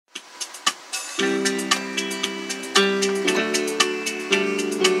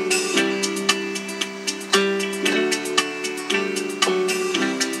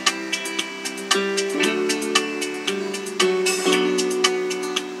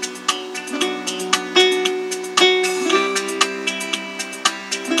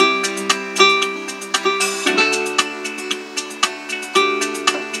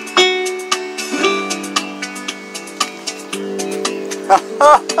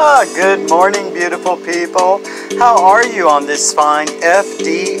Good morning, beautiful people. How are you on this fine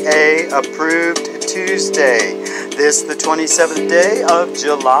FDA-approved Tuesday? This, the 27th day of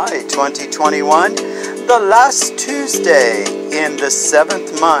July 2021, the last Tuesday in the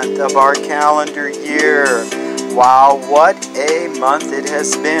 7th month of our calendar year. Wow, what a month it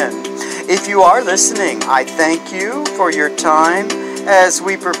has been. If you are listening, I thank you for your time as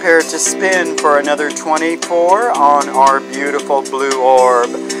we prepare to spin for another 24 on our beautiful blue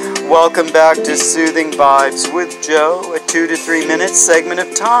orb. Welcome back to Soothing Vibes with Joe, a 2 to 3 minute segment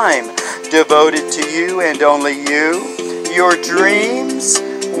of time devoted to you and only you, your dreams,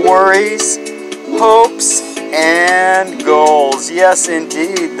 worries, hopes, and goals. Yes,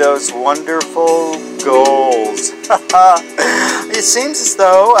 indeed, those wonderful goals. It seems as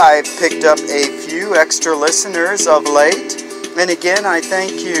though I've picked up a few extra listeners of late. And again, I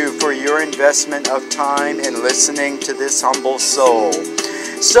thank you for your investment of time in listening to this humble soul.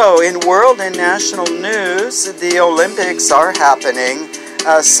 So, in world and national news, the Olympics are happening.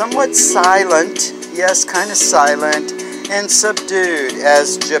 Somewhat silent, yes, kind of silent and subdued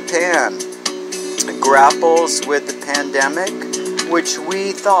as Japan grapples with the pandemic, which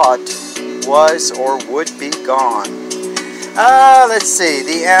we thought was or would be gone. Let's see.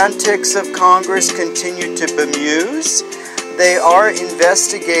 The antics of Congress continue to bemuse. They are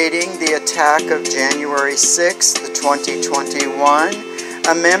investigating the attack of January 6th, 2021,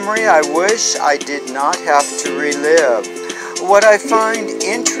 a memory I wish I did not have to relive. What I find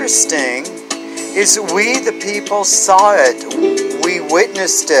interesting is we, the people, saw it. We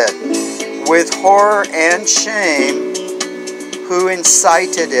witnessed it with horror and shame. Who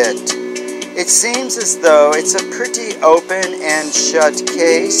incited it? It seems as though it's a pretty open and shut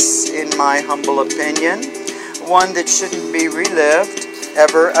case, in my humble opinion. One that shouldn't be relived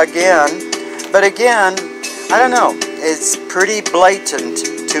ever again. But again, I don't know. It's pretty blatant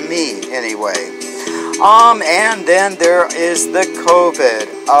to me anyway. And then there is the COVID.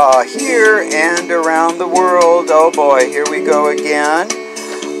 Here and around the world. Oh boy, here we go again.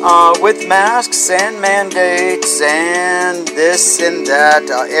 With masks and mandates and this and that.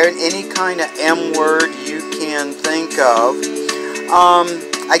 Any kind of M word you can think of.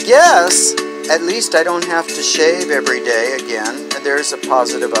 I guess at least I don't have to shave every day again. There's a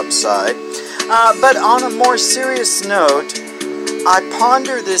positive upside. But on a more serious note, I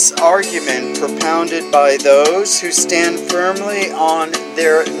ponder this argument propounded by those who stand firmly on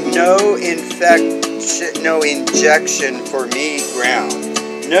their no injection for me ground.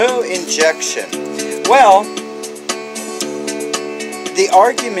 No injection. Well, the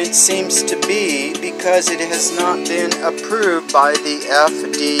argument seems to be because it has not been approved by the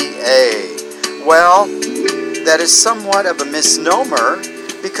FDA. Well, that is somewhat of a misnomer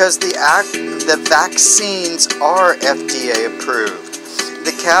because the vaccines are FDA approved.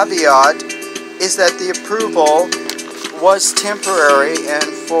 The caveat is that the approval was temporary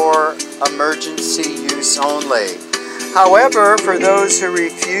and for emergency use only. However, for those who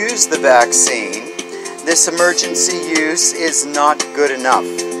refuse the vaccine, this emergency use is not good enough.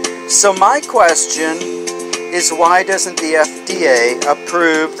 So my question is, why doesn't the FDA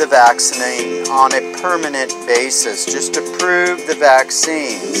approve the vaccine on a permanent basis? Just approve the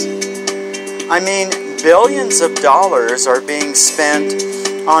vaccines. I mean, billions of dollars are being spent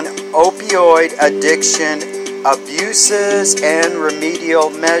on opioid addiction abuses and remedial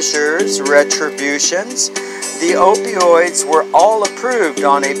measures, retributions. The opioids were all approved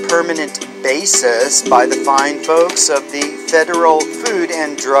on a permanent basis by the fine folks of the Federal Food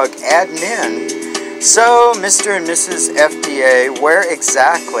and Drug Admin. So, Mr. and Mrs. FDA, where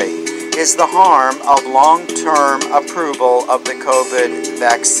exactly is the harm of long-term approval of the COVID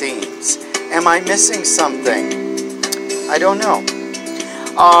vaccines? Am I missing something? I don't know.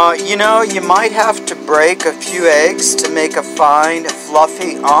 You might have to break a few eggs to make a fine,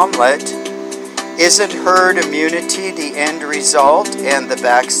 fluffy omelet. Isn't herd immunity the end result, and the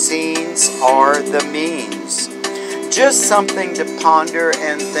vaccines are the means? Just something to ponder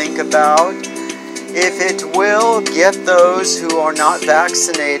and think about. If it will get those who are not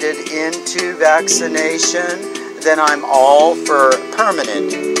vaccinated into vaccination, then I'm all for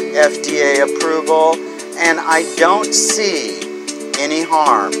permanent FDA approval, and I don't see any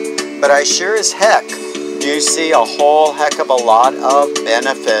harm. But I sure as heck do see a whole heck of a lot of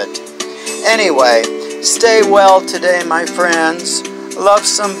benefit. Anyway, stay well today, my friends. Love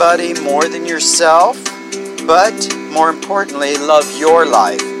somebody more than yourself, but more importantly, love your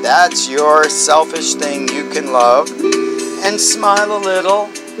life. That's your selfish thing you can love. And smile a little,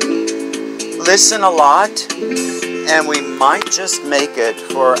 listen a lot, and we might just make it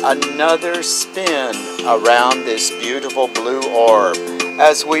for another spin around this beautiful blue orb.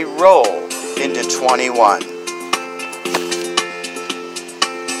 as we roll into 21.